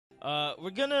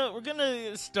We're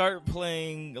gonna start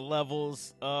playing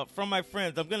levels from my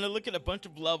friends. I'm gonna look at a bunch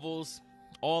of levels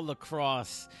all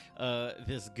across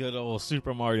this good old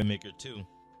Super Mario Maker 2.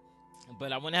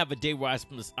 But I want to have a day where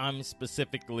I'm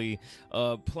specifically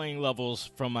playing levels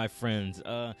from my friends.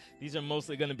 These are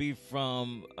mostly going to be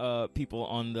from people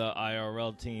on the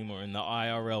IRL team or in the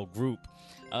IRL group.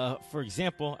 For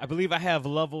example, I believe I have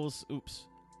levels. Oops.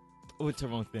 I went to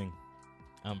the wrong thing.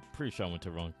 I'm pretty sure I went to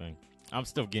the wrong thing. I'm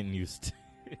still getting used to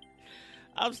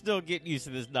I'm still getting used to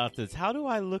this nonsense. How do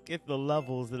I look at the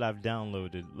levels that I've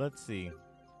downloaded? Let's see.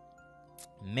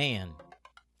 Man.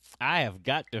 I have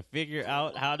got to figure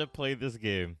out how to play this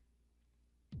game.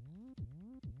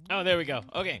 Oh, there we go.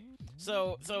 Okay.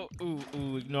 So,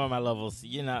 ignore my levels.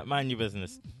 You're not, mind your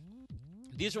business.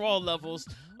 These are all levels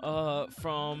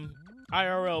from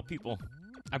IRL people.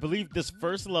 I believe this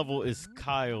first level is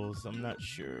Kyle's. I'm not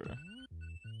sure.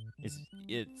 Is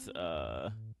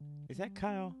that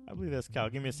Kyle? I believe that's Kyle.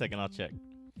 Give me a second. I'll check.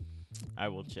 I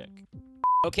will check.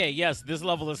 Okay, yes, this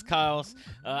level is Kyle's.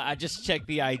 I just checked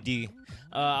the ID.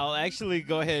 I'll actually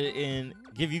go ahead and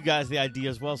give you guys the ID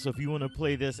as well. So if you want to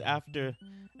play this after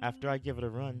I give it a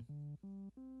run,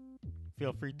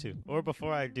 feel free to. Or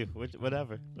before I do,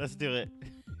 whatever. Let's do it.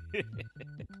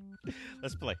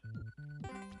 Let's play.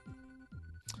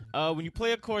 When you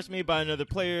play a course made by another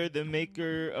player, the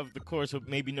maker of the course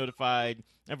may be notified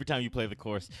every time you play the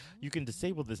course. You can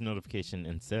disable this notification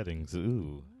in settings.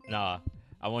 Ooh. Nah.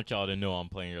 I want y'all to know I'm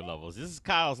playing your levels. This is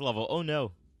Kyle's level. Oh,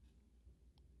 no.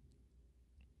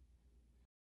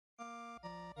 All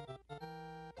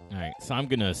right, so I'm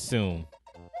going to assume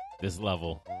this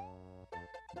level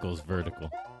goes vertical.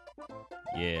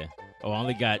 Yeah. Oh, I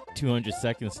only got 200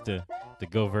 seconds to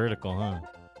go vertical, huh?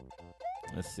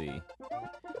 Let's see.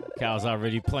 Kyle's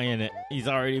already playing it. He's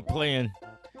already playing.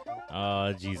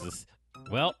 Oh, Jesus.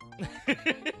 Well, I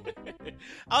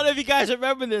don't know if you guys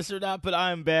remember this or not, but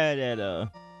I am bad at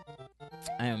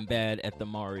the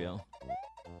Mario.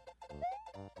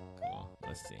 Come on,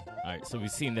 let's see. All right, so we've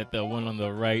seen that the one on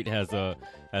the right has a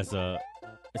it's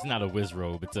not a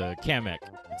Wizrobe, it's a Kamek.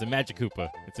 It's a Magic Koopa.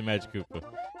 It's a Magic Koopa.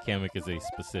 Kamek is a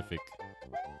specific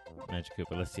Magic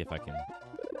Koopa. Let's see if I can.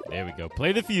 There we go.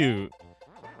 Play the feud.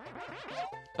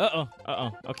 Uh-oh.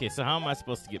 Okay, so how am I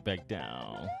supposed to get back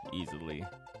down easily?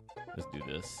 Let's do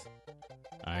this.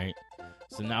 All right.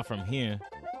 So now from here,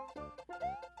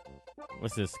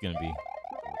 what's this going to be?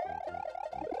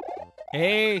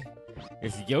 Hey,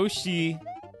 it's Yoshi.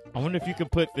 I wonder if you can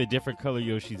put the different color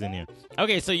Yoshis in here.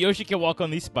 Okay, so Yoshi can walk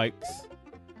on these spikes,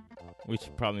 which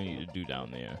you probably need to do down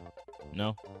there.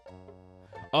 No?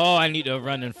 Oh, I need to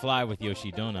run and fly with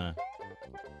Yoshi, don't I?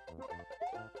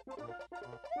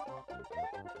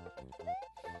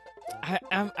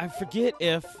 I forget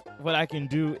if what I can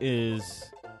do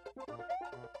is...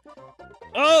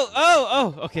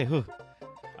 Oh, okay. Whew.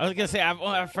 I was going to say,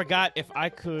 I forgot if I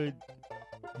could...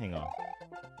 Hang on.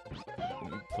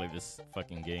 Let me play this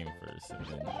fucking game first. And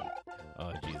then...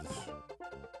 Oh, Jesus.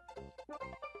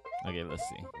 Okay, let's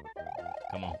see.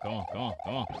 Come on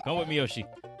with me, Yoshi.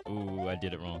 Ooh, I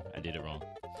did it wrong.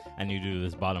 I need to do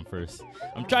this bottom first.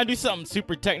 I'm trying to do something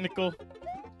super technical.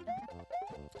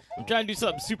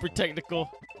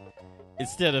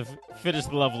 Instead of finish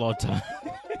the level on time.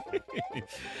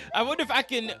 I wonder if I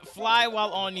can fly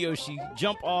while on Yoshi,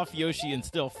 jump off Yoshi, and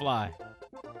still fly.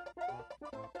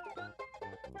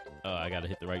 Oh, I gotta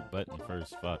hit the right button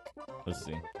first. Fuck. Let's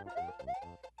see.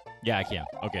 Yeah, I can.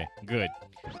 Okay, good.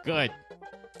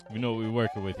 We know what we're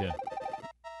working with here.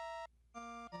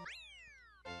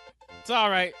 It's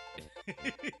alright.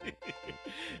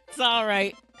 It's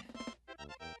alright.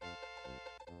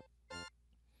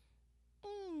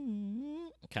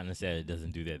 Kind of sad it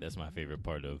doesn't do that. That's my favorite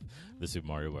part of the Super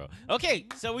Mario World. Okay,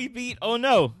 so we beat... Oh,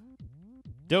 no.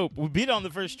 Dope. We beat it on the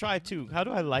first try, too. How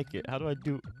do I like it? How do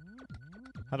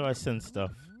I send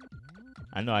stuff?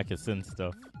 I know I can send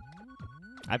stuff.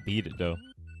 I beat it, though.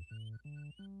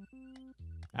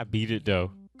 I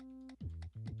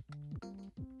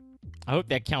hope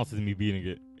that counts as me beating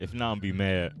it. If not, I'll be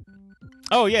mad.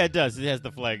 Oh, yeah, it does. It has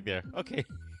the flag there. Okay.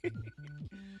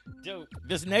 Dope.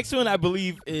 This next one, I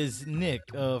believe, is Nick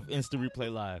of Instant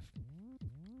Replay Live.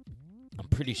 I'm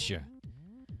pretty sure.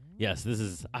 Yes, this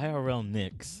is IRL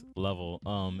Nick's level.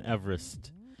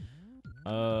 Everest.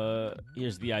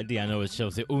 Here's the ID. I know it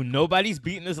shows it. Ooh, nobody's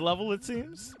beating this level, it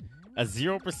seems. A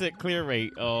 0% clear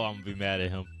rate. Oh, I'm gonna be mad at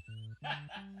him.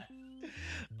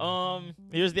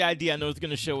 Here's the ID. I know it's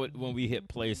gonna show it when we hit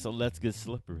play, so let's get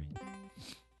slippery.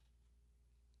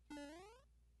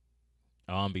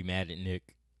 Oh, I'm gonna be mad at Nick.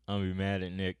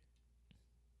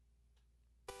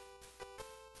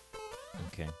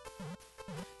 Okay.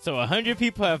 So 100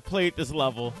 people have played this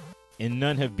level, and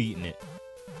none have beaten it.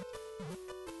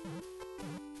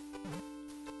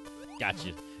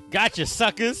 Gotcha. Gotcha,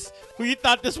 suckers. Who you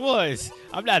thought this was?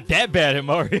 I'm not that bad at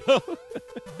Mario.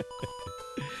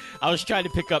 I was trying to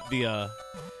pick up the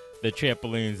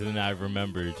trampolines, and then I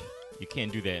remembered you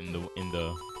can't do that in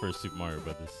the first Super Mario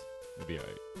Brothers. It'll be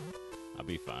alright. I'll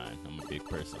be fine. I'm a big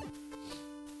person.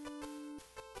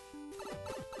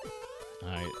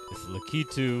 Alright, it's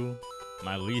Lakitu,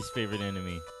 my least favorite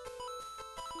enemy.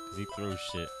 Because he throws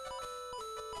shit.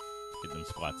 Get them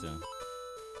squats in.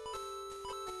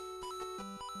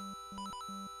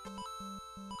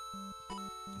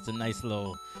 It's a nice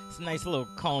little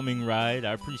calming ride.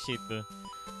 I appreciate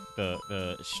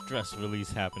the stress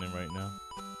release happening right now.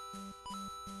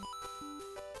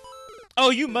 Oh,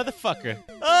 you motherfucker.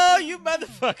 Oh, you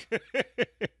motherfucker.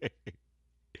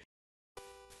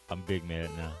 I'm big mad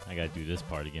now. I gotta do this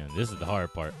part again. This is the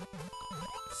hard part.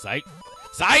 Sight.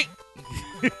 Sight!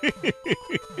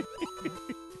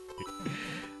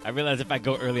 I realize if I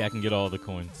go early, I can get all the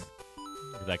coins.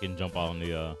 Because I can jump on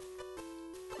the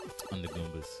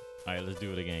Goombas. Alright, let's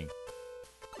do it again.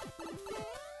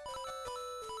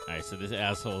 Alright, so this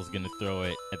asshole is gonna throw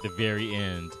it at the very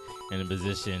end in a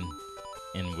position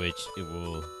in which it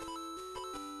will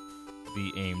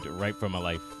be aimed right for my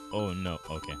life. Oh no,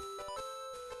 okay.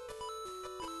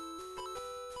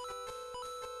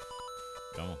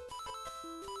 Come on.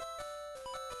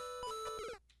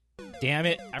 Damn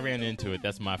it, I ran into it.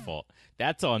 That's my fault.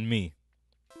 That's on me.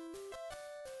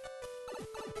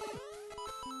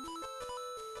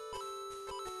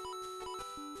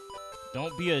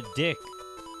 Don't be a dick,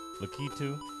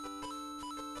 Lakitu.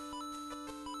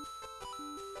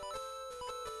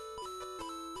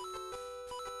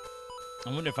 I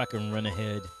wonder if I can run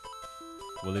ahead.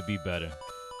 Will it be better?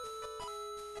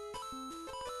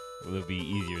 Will it be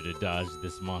easier to dodge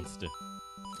this monster?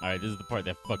 Alright, this is the part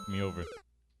that fucked me over.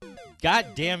 God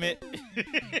damn it!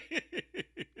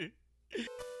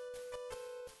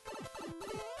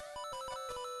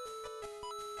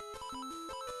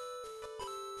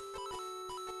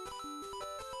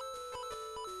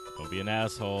 Don't be an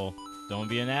asshole. Don't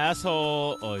be an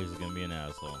asshole. Oh, he's gonna be an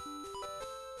asshole.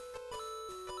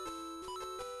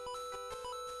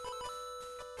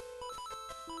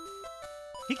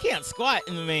 He can't squat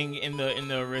in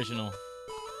the original.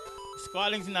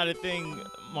 Squatting's not a thing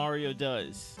Mario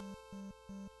does.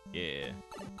 Yeah.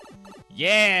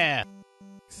 Yeah.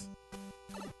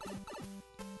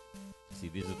 See,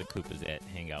 these are the Koopas that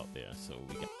hang out there, so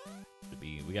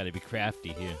we gotta be crafty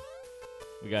here.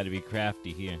 We gotta be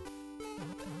crafty here.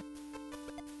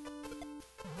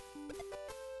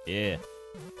 Yeah.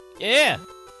 Yeah!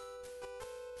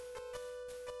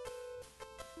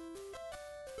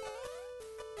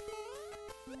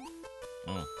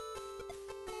 Oh.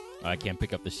 I can't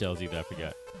pick up the shells either, I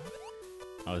forgot.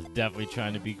 I was definitely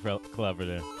trying to be clever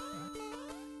there.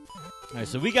 Alright,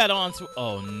 so we got on to...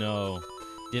 Oh, no.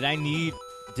 Did I need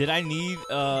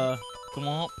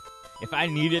Thwomp? If I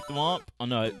needed Thwomp... Oh,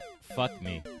 no. Fuck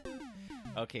me.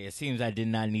 Okay, it seems I did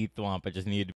not need Thwomp. I just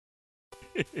needed...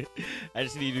 I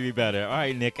just need to be better.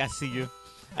 Alright, Nick, I see you.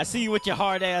 I see you with your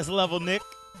hard-ass level, Nick.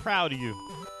 Proud of you.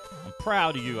 I'm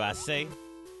proud of you, I say.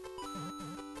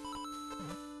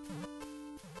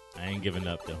 I ain't giving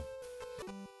up, though.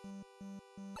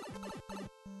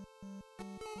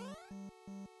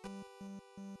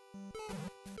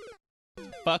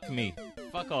 Fuck me.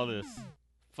 Fuck all this.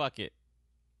 Fuck it.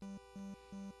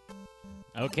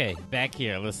 Okay, back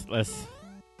here. Let's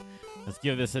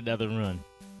give this another run.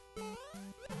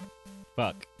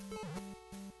 Fuck.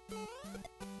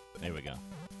 There we go.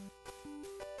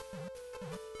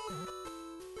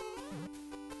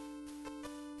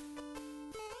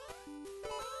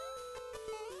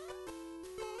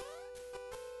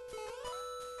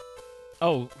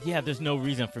 Oh, yeah, there's no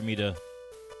reason for me to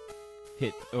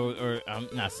hit,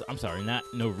 I'm sorry, not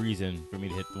no reason for me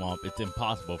to hit Thwomp. It's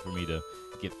impossible for me to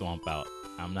get Thwomp out.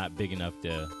 I'm not big enough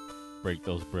to break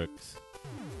those bricks.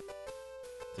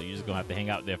 So you're just gonna have to hang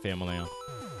out there, family.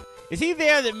 Is he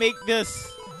there to make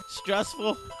this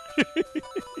stressful?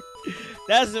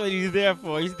 That's what he's there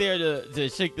for. He's there to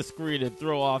shake the screen and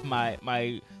throw off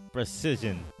my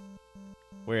precision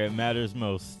where it matters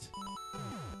most.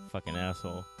 Fucking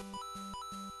asshole.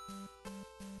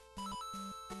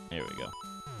 There we go.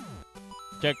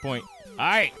 Checkpoint.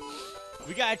 Alright.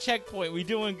 We got a checkpoint. We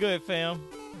doing good, fam.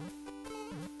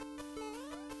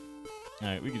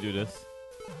 Alright, we can do this.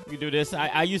 We can do this.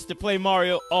 I used to play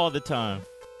Mario all the time.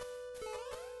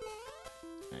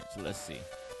 Alright, so let's see.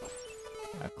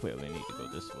 I clearly need to go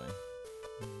this way.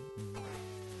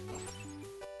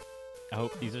 I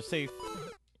hope these are safe.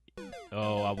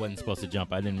 Oh, I wasn't supposed to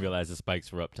jump. I didn't realize the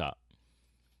spikes were up top.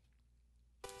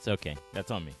 It's okay.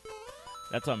 That's on me.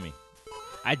 That's on me.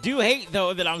 I do hate,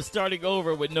 though, that I'm starting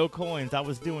over with no coins. I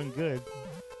was doing good.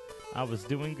 I was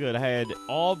doing good. I had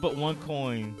all but one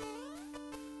coin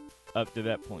up to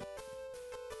that point.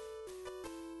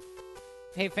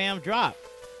 Hey, fam, drop.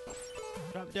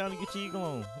 Drop down and get your eagle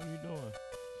on. What are you doing?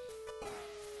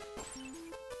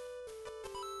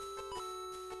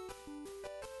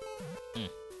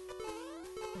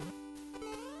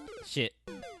 Shit.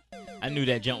 I knew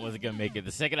that jump wasn't going to make it.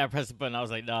 The second I pressed the button, I was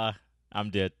like, nah, I'm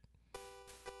dead.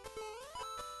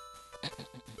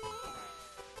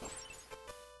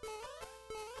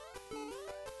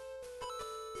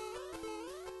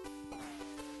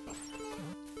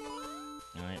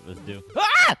 All right, let's do.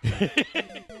 Ah!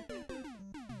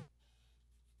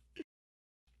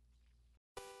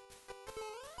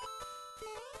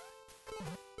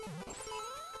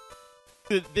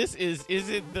 This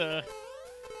isn't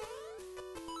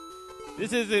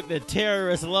the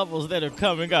terrorist levels that are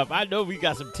coming up. I know we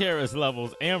got some terrorist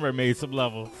levels. Amber made some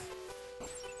levels. All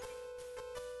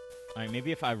right,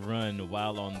 maybe if I run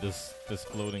while on this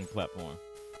floating platform,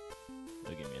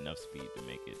 it'll give me enough speed to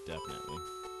make it, definitely.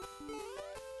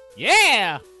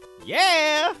 Yeah!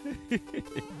 Yeah!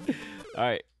 All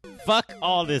right, fuck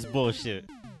all this bullshit.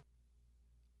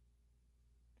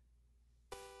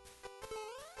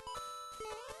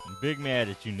 I'm big mad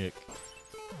at you, Nick.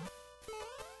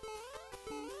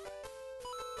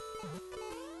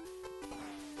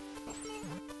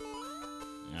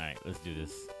 Alright, let's do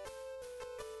this.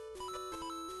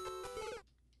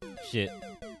 Shit.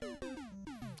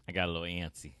 I got a little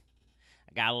antsy.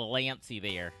 I got a little antsy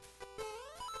there.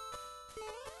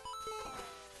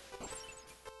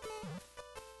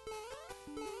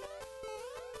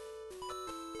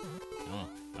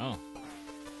 Oh.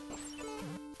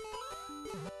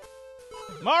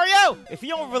 Mario! If you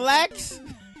don't relax...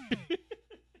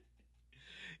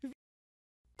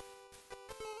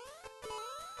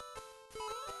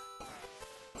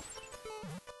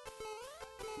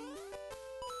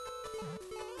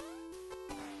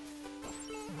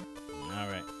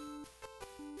 Alright.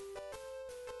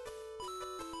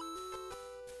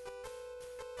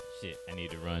 Shit, I need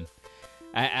to run.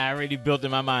 I already built in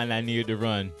my mind I needed to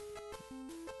run.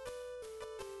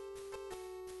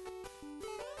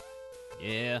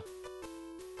 Yeah.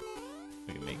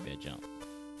 We can make that jump.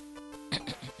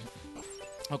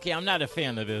 Okay, I'm not a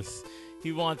fan of this.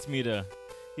 He wants me to...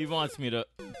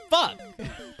 Fuck!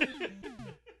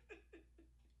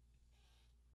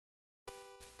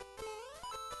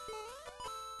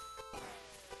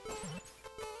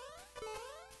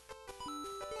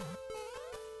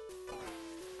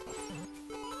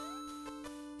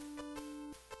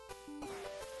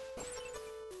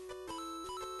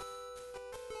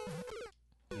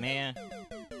 Man,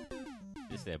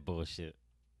 this that bullshit.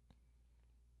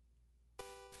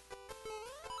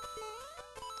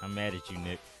 I'm mad at you,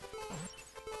 Nick.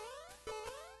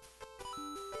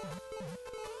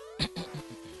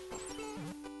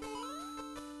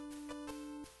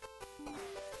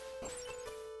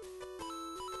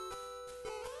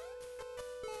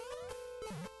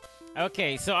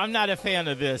 Okay, so I'm not a fan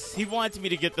of this. He wants me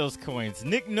to get those coins.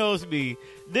 Nick knows me.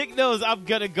 Nick knows I'm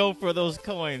gonna go for those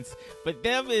coins. But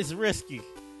them is risky.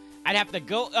 I'd have to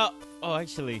go up. Oh,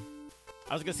 actually,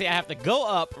 I was gonna say I have to go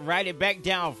up, ride it back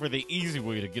down for the easy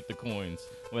way to get the coins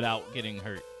without getting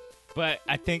hurt. But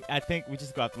I think we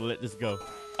just got to let this go.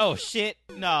 Oh shit!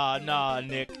 Nah,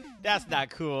 Nick, that's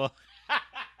not cool.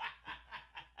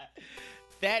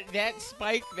 that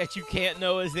spike that you can't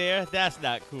know is there. That's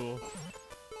not cool.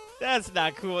 That's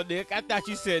not cool, Nick. I thought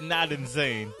you said not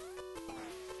insane.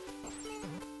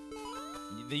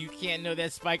 You can't know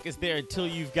that spike is there until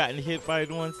you've gotten hit by it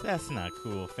once. That's not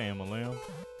cool, family.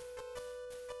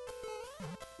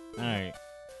 Alright,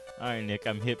 Nick.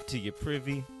 I'm hip to your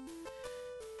privy.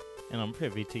 And I'm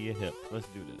privy to your hip. Let's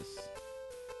do this.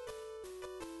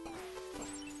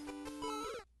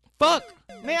 Fuck!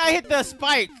 Man, I hit the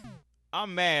spike!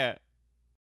 I'm mad.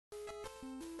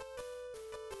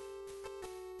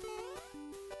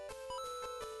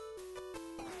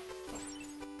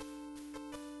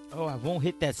 Oh, I won't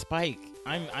hit that spike.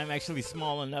 I'm actually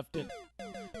small enough to...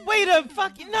 Wait a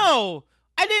fucking... No!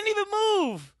 I didn't even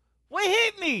move! What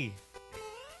hit me?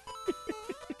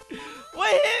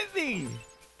 What hit me?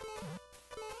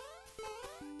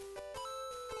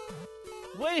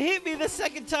 What hit me the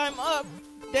second time up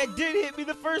that did hit me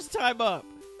the first time up?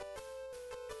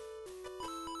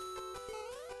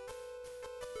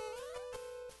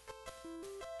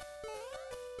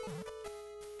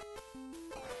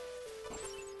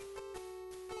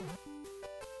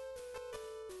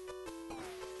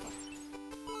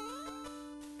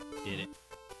 Did it.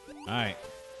 Alright.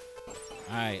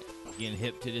 Alright. Getting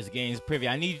hip to this game's privy.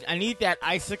 I need that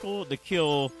icicle to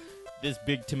kill this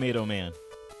big tomato man.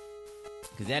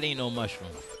 Because that ain't no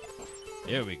mushroom.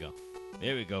 There we go.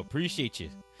 There we go. Appreciate you.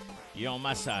 You're on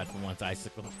my side for once,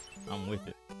 icicle. I'm with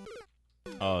it.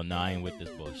 Oh, no, I ain't with this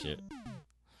bullshit.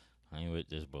 I ain't with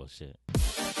this bullshit.